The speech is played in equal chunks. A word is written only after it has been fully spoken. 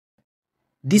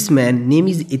This man name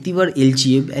is Etivar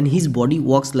Elchiev and his body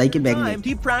works like a magnet.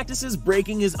 He practices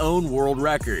breaking his own world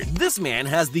record. This man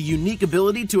has the unique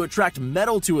ability to attract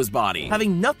metal to his body,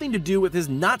 having nothing to do with his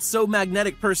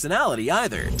not-so-magnetic personality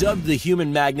either. Dubbed the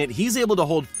human magnet, he's able to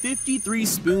hold 53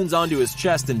 spoons onto his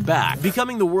chest and back.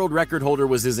 Becoming the world record holder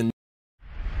was his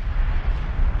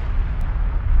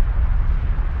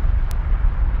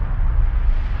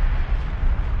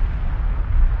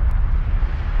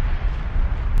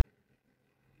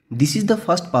This is the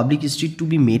first public street to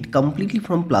be made completely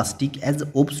from plastic as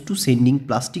opposed to sending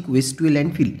plastic waste to a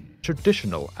landfill.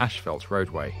 Traditional asphalt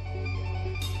roadway.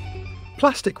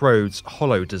 Plastic road's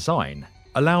hollow design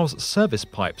allows service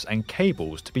pipes and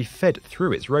cables to be fed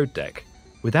through its road deck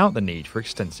without the need for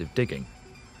extensive digging.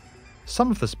 Some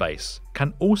of the space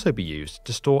can also be used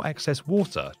to store excess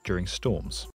water during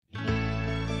storms.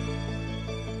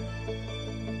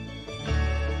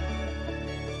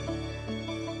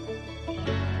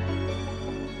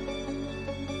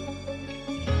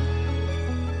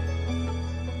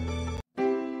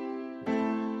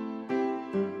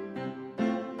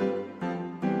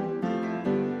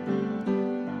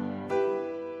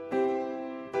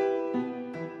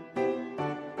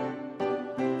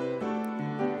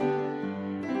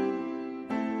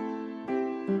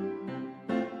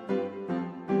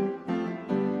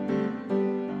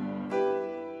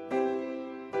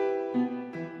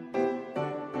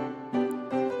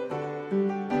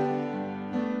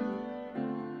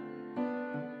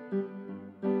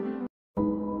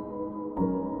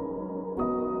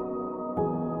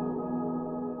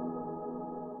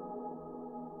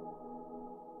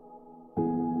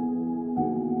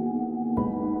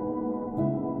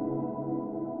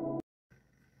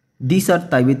 These are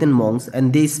Tibetan monks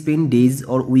and they spend days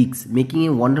or weeks making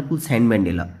a wonderful sand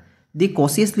mandala. They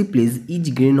cautiously place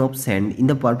each grain of sand in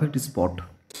the perfect spot.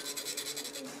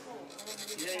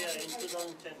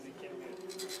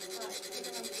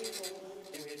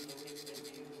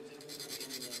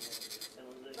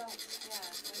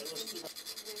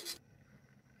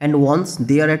 And once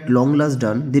they are at long last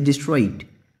done, they destroy it.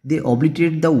 They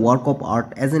obliterate the work of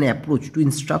art as an approach to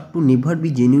instruct to never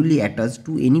be genuinely attached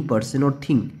to any person or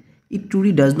thing. It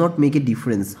truly does not make a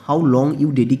difference how long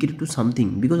you dedicate to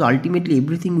something because ultimately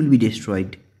everything will be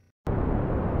destroyed.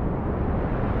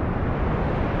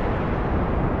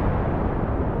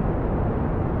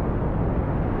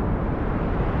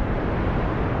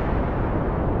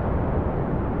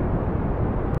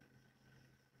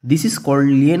 This is called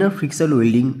linear friction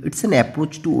welding. It's an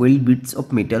approach to weld bits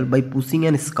of metal by pushing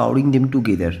and scouring them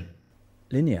together.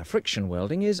 Linear friction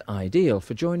welding is ideal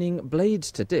for joining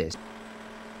blades to discs.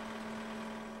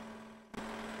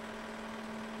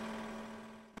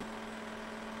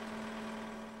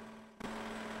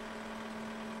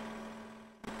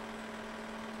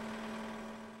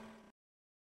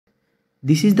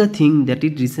 This is the thing that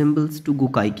it resembles to go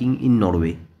kayaking in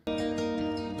Norway.